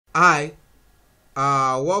Hi,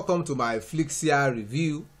 welcome to my Flixier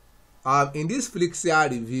review. In this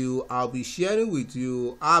Flixier review, I'll be sharing with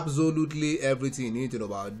you absolutely everything you need to know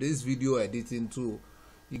about this video editing tool.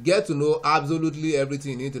 You get to know absolutely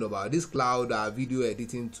everything you need to know about this cloud video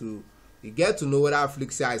editing tool. You get to know whether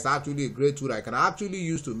Flixier is actually a great tool that you can actually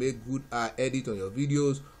use to make good edit on your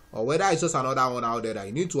videos, or whether it's just another one out there that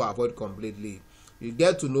you need to avoid completely. You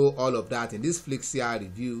get to know all of that in this Flixier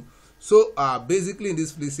review. So basically in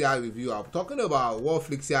this Flixier review, I'm talking about what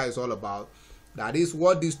Flixier is all about. That is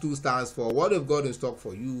what this tool stands for, what they've got in stock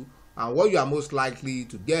for you, and what you are most likely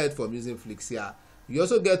to get from using Flixier. You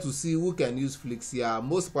also get to see who can use Flixier,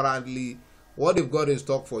 most importantly, what they've got in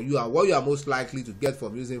stock for you and what you are most likely to get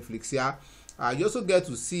from using Flixier. You also get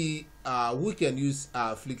to see who can use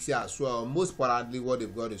Flixier as well, most importantly, what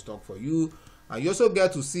they've got in stock for you. And you also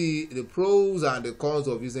get to see the pros and the cons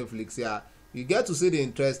of using Flixier. You get to see the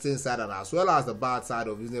interesting side and as well as the bad side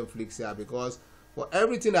of using Flixier, because for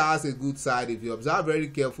everything that has a good side, if you observe very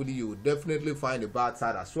carefully, you will definitely find the bad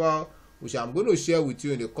side as well, which I'm going to share with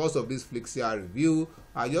you in the course of this Flixier review.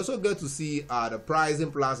 You also get to see the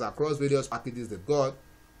pricing plans across various packages they've got,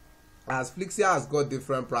 as Flixier has got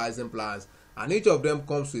different pricing plans, and each of them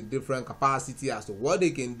comes with different capacity as to what they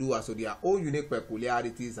can do, as to their own unique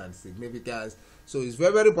peculiarities and significance. So it's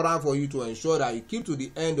very, very important for you to ensure that you keep to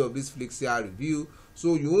the end of this Flixier review,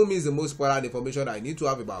 so you won't miss the most important information that you need to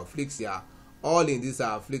have about Flixier, all in this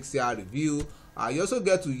Flixier review. You also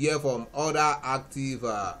get to hear from other active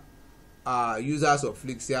users of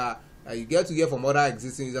Flixier. You get to hear from other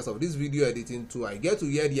existing users of this video editing tool, and you get to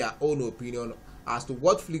hear their own opinion as to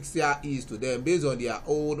what Flixier is to them based on their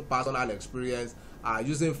own personal experience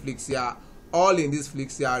using Flixier, all in this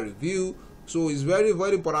Flixier review. So it's very,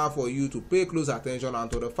 very important for you to pay close attention.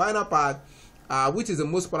 And to the final part, which is the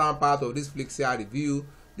most important part of this Flixier review,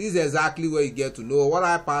 this is exactly where you get to know what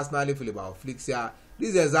I personally feel about Flixier. This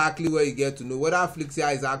is exactly where you get to know whether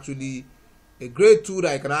Flixier is actually a great tool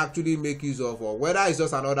that you can actually make use of, or whether it's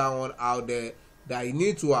just another one out there that you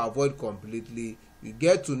need to avoid completely. You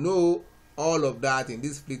get to know all of that in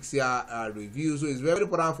this Flixier review. So it's very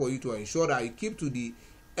important for you to ensure that you keep to the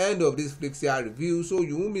end of this Flixier review, so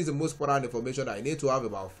you won't miss the most important information that you need to have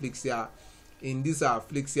about Flixier in this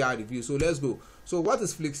Flixier review. So let's go. So what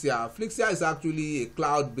is Flixier? Flixier is actually a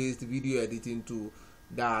cloud-based video editing tool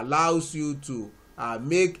that allows you to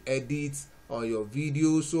make edits on your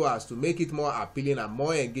video so as to make it more appealing and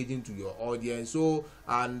more engaging to your audience. So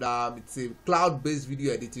and it's a cloud-based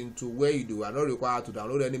video editing tool where you are not required to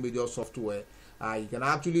download any major software. You can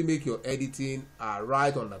actually make your editing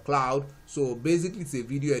right on the cloud. So basically it's a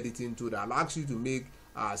video editing tool that allows you to make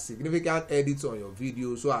significant edits on your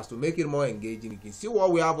video so as to make it more engaging. You can see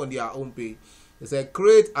what we have on their homepage. It's a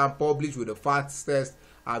create and publish with the fastest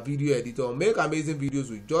video editor, make amazing videos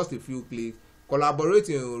with just a few clicks, collaborate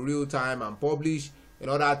in real time, and publish in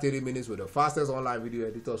under 30 minutes with the fastest online video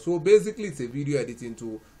editor. So basically it's a video editing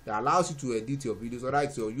tool that allows you to edit your videos, whether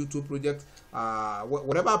it's your YouTube project,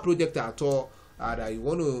 whatever project at all that you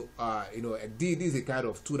want to edit. This is a kind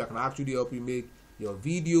of tool that can actually help you make your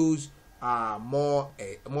videos more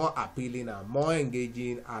appealing and more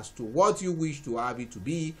engaging as to what you wish to have it to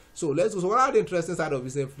be. So let's go. So what are the interesting side of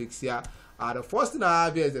using Flixier? The first thing I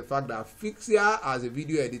have here is the fact that Flixier as a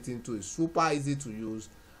video editing tool is super easy to use,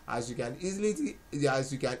 as you can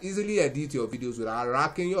easily edit your videos without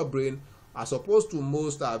racking your brain, as opposed to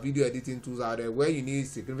most video editing tools out there where you need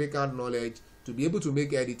significant knowledge to be able to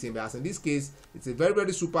make editing. But as in this case, it's a very,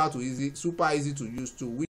 very super easy to use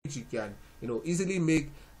tool, which you can easily make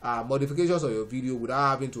modifications of your video without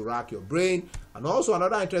having to rack your brain. And also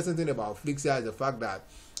another interesting thing about Flixier is the fact that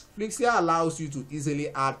Flixier allows you to easily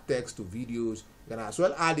add text to videos. You can as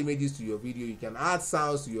well add images to your video. You can add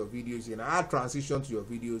sounds to your videos. You can add transition to your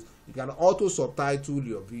videos. You can auto subtitle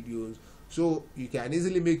your videos. So you can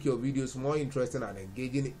easily make your videos more interesting and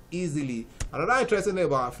engaging easily. Another interesting thing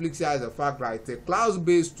about Flixier is the fact that it's a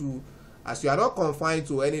cloud-based tool, as you are not confined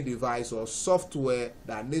to any device or software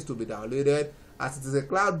that needs to be downloaded, as it is a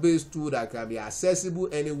cloud-based tool that can be accessible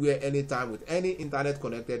anywhere, anytime with any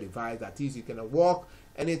internet-connected device. That is, you can work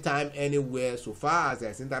anytime, anywhere, so far as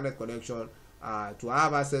there's internet connection to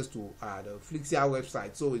have access to the Flixier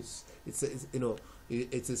website. So it's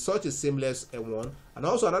such a seamless one. And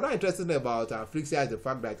also another interesting thing about Flixier is the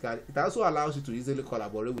fact that it also allows you to easily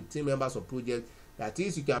collaborate with team members on projects. That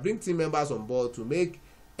is, you can bring team members on board to make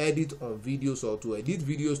edit on videos or to edit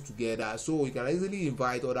videos together. So you can easily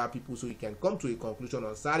invite other people so you can come to a conclusion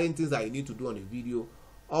on certain things that you need to do on a video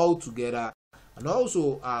all together. And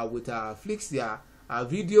also with Flixier,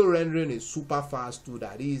 video rendering is super fast too.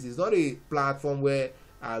 That is, it's not a platform where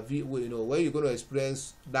where you're going to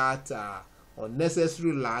experience that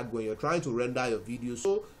unnecessary lag when you're trying to render your video.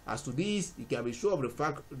 So as to this, you can be sure of the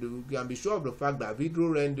fact that video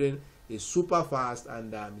rendering is super fast,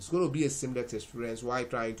 and it's going to be a seamless experience while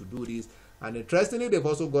trying to do this. And interestingly, they've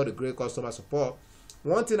also got a great customer support.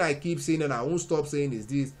 One thing I keep saying and I won't stop saying is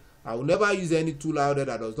this: I will never use any tool out there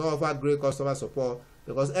that does not offer great customer support,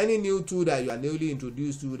 because any new tool that you are newly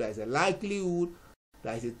introduced to, there is a likelihood,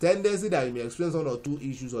 there is a tendency that you may experience one or two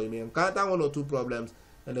issues, or you may encounter one or two problems,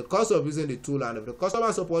 and the cost of using the tool, and if the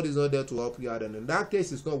customer support is not there to help you out, and in that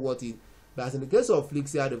case it's not worth it. But in the case of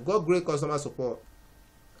Flixier, they've got great customer support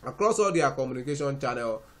across all their communication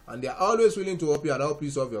channel, and they are always willing to help you and help you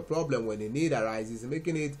solve your problem when the need arises,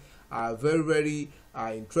 making it very, very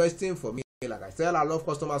interesting for me. Like I said, I love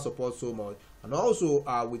customer support so much. And also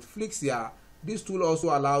with Flixier, this tool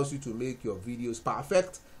also allows you to make your videos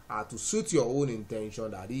perfect to suit your own intention.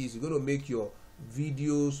 That is, you're going to make your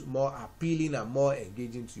videos more appealing and more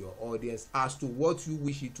engaging to your audience as to what you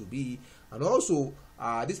wish it to be. And also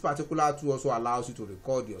this particular tool also allows you to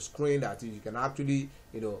record your screen. That is, you can actually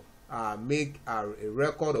make a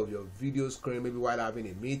record of your video screen, maybe while having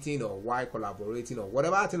a meeting or while collaborating or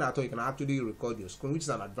whatever thing at all. You can actually record your screen, which is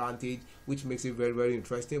an advantage, which makes it very, very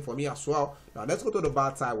interesting for me as well. Now let's go to the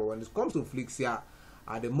bad side. Well, when it comes to Flixier,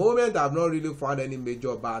 at the moment I've not really found any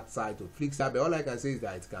major bad side to Flixier, but all I can say is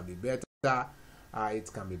that it can be better.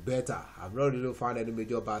 I've not really found any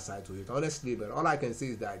major bad side to it, honestly, but all I can say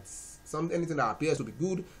is that anything that appears to be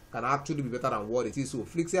good can actually be better than what it is. So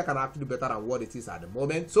Flixier can actually be better than what it is at the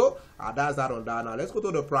moment. So that's that on that. Now let's go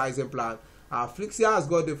to the pricing plan. Flixier has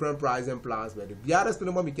got different pricing plans, but the barest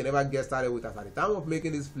minimum you can ever get started with at the time of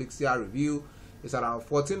making this Flixier review is around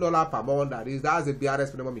 $14 per month. That's the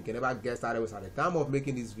barest minimum you can ever get started with at the time of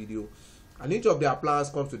making this video. And each of their plans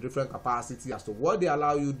comes to different capacity as to what they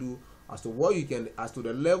allow you to do, as to what you can, as to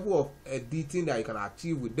the level of editing that you can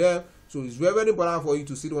achieve with them. So it's very, very important for you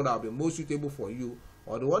to see the one that will be most suitable for you,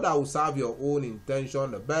 or the one that will serve your own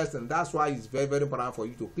intention the best. And that's why it's very, very important for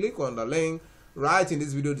you to click on the link right in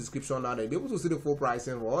this video description now, and be able to see the full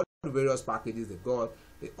pricing for all the various packages they got,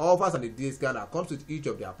 the offers and the discount that comes with each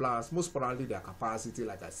of their plans, most importantly their capacity.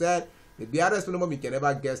 Like I said, the barest minimum you can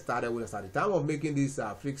ever get started with at the time of making this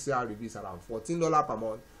Flixier review is around $14 per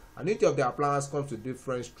month, and each of their plans comes with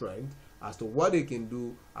different strength as to what they can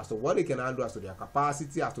do, as to what they can handle, as to their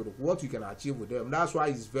capacity, as to what you can achieve with them. That's why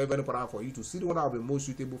it's very, very important for you to see the one that will be most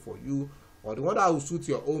suitable for you, or the one that will suit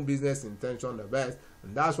your own business intention the best.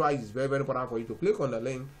 And that's why it's very, very important for you to click on the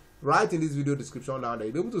link right in this video description now, that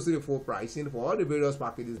you'll be able to see the full pricing for all the various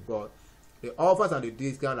packages got, the offers and the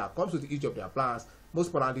discount that comes with each of their plans, most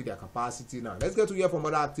importantly their capacity. Now let's get to hear from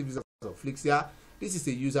other activities of Flixier. This is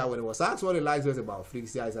a user. When it was asked what he likes best about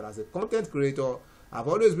Flixier, is that as a content creator, I've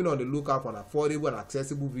always been on the lookout for an affordable and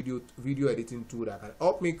accessible video editing tool that can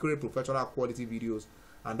help me create professional quality videos,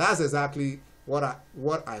 and that's exactly what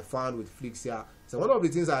I found with Flixier. So one of the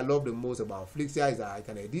things I love the most about Flixier is that I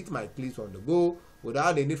can edit my clips on the go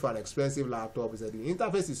without the need for an expensive laptop. Is that the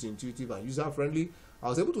interface is intuitive and user friendly. I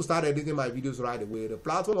was able to start editing my videos right away. The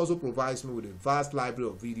platform also provides me with a vast library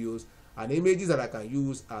of videos and images that I can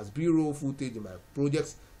use as B-roll footage in my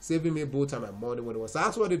projects, saving me both time and money. When it was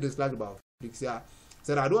asked what they disliked about Flixier,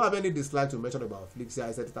 said I don't have any dislike to mention about Flixier.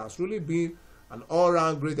 I said it has truly been an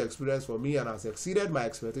all-round great experience for me and has exceeded my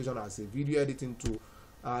expectation as a video editing tool.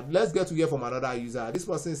 Let's get to hear from another user. This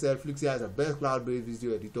person said Flixier is the best cloud-based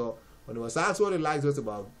video editor. When he was asked what he likes most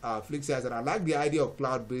about Flixier, I said I like the idea of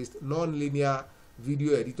cloud-based, non-linear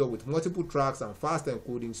video editor with multiple tracks and fast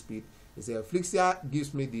encoding speed. He said Flixier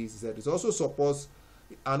gives me this. He said it also supports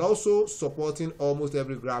supporting almost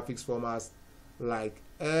every graphics format like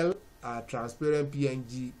transparent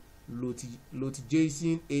PNG,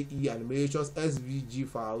 JSON, AE animations, SVG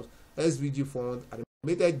files, SVG fonts,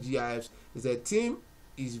 animated GIFs. He said team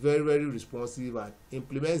is very, very responsive and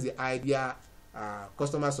implements the idea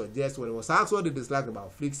customer suggests. When it was asked what they dislike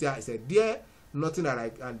about Flixier, he said there nothing that I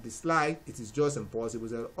can dislike, it is just impossible.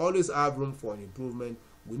 He said always have room for an improvement.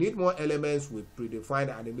 We need more elements with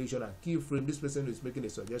predefined animation and keyframe. This person is making a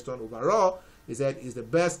suggestion. Overall, he said it's the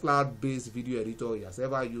best cloud-based video editor he has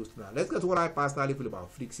ever used. Now, let's get to what I personally feel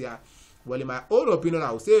about Flixier. Well, in my own opinion,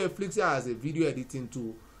 I would say Flixier as a video editing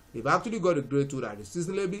tool, they've actually got a great tool that is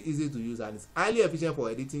reasonably easy to use and it's highly efficient for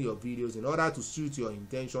editing your videos in order to suit your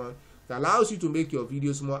intention. It allows you to make your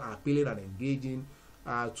videos more appealing and engaging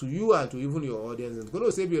to you and to even your audience. It's going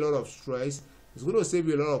to save you a lot of stress. It's going to save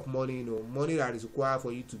you a lot of money, money that is required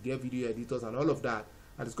for you to get video editors and all of that.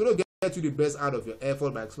 And it's going to get you the best out of your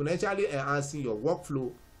effort by exponentially enhancing your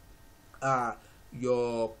workflow,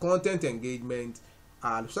 your content engagement,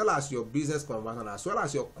 as well as your business conversion, as well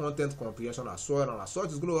as your content comprehension as well, and as such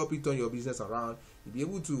is going to help you turn your business around. You'll be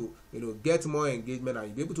able to, get more engagement, and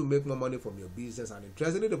you'll be able to make more money from your business. And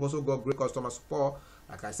interestingly, they've also got great customer support.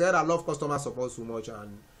 Like I said, I love customer support so much,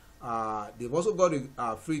 and they've also got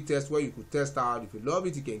a free test where you could test out. If you love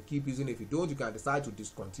it, you can keep using it. If you don't, you can decide to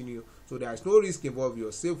discontinue. So there is no risk involved.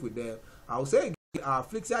 You're safe with them. I would say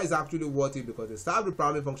Flixier is actually worth it because they serve the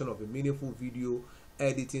primary function of a meaningful video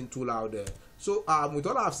editing tool out there. So with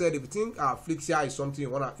all I've said, if you think Flixier is something you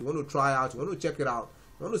want to try out, you want to check it out,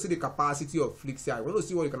 you want to see the capacity of Flixier, you want to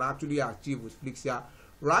see what you can actually achieve with Flixier,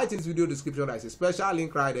 right in this video description there is a special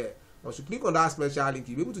link right there. Once you click on that special link,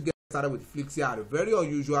 you'll be able to get started with Flixier at a very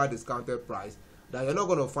unusual discounted price that you're not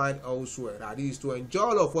going to find elsewhere. That is to enjoy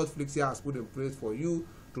all of what Flixier has put in place for you,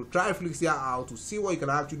 to try Flixier out, to see what you can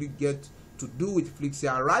actually get to do with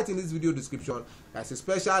Flixier. Right in this video description there's a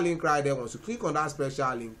special link right there. Once you click on that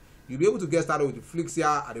special link, you'll be able to get started with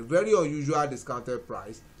Flixier at a very unusual discounted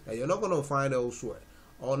price that you're not going to find elsewhere.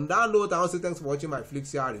 On that note, I want to say thanks for watching my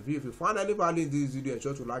Flixier review. If you find any value in this video,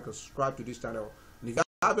 ensure to like and subscribe to this channel. And if you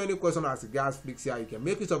have any questions as regards Flixier, you can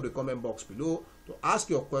make it up the comment box below to ask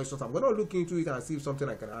your questions. I'm going to look into it and see if something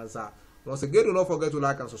I can answer. Once again, do not forget to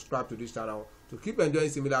like and subscribe to this channel to keep enjoying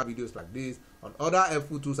similar videos like this on other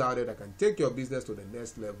helpful tools out there that can take your business to the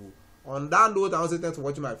next level. On that note, I want to say thanks for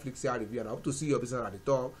watching my Flixier review, and I hope to see your business at the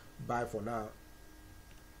top. Bye for now.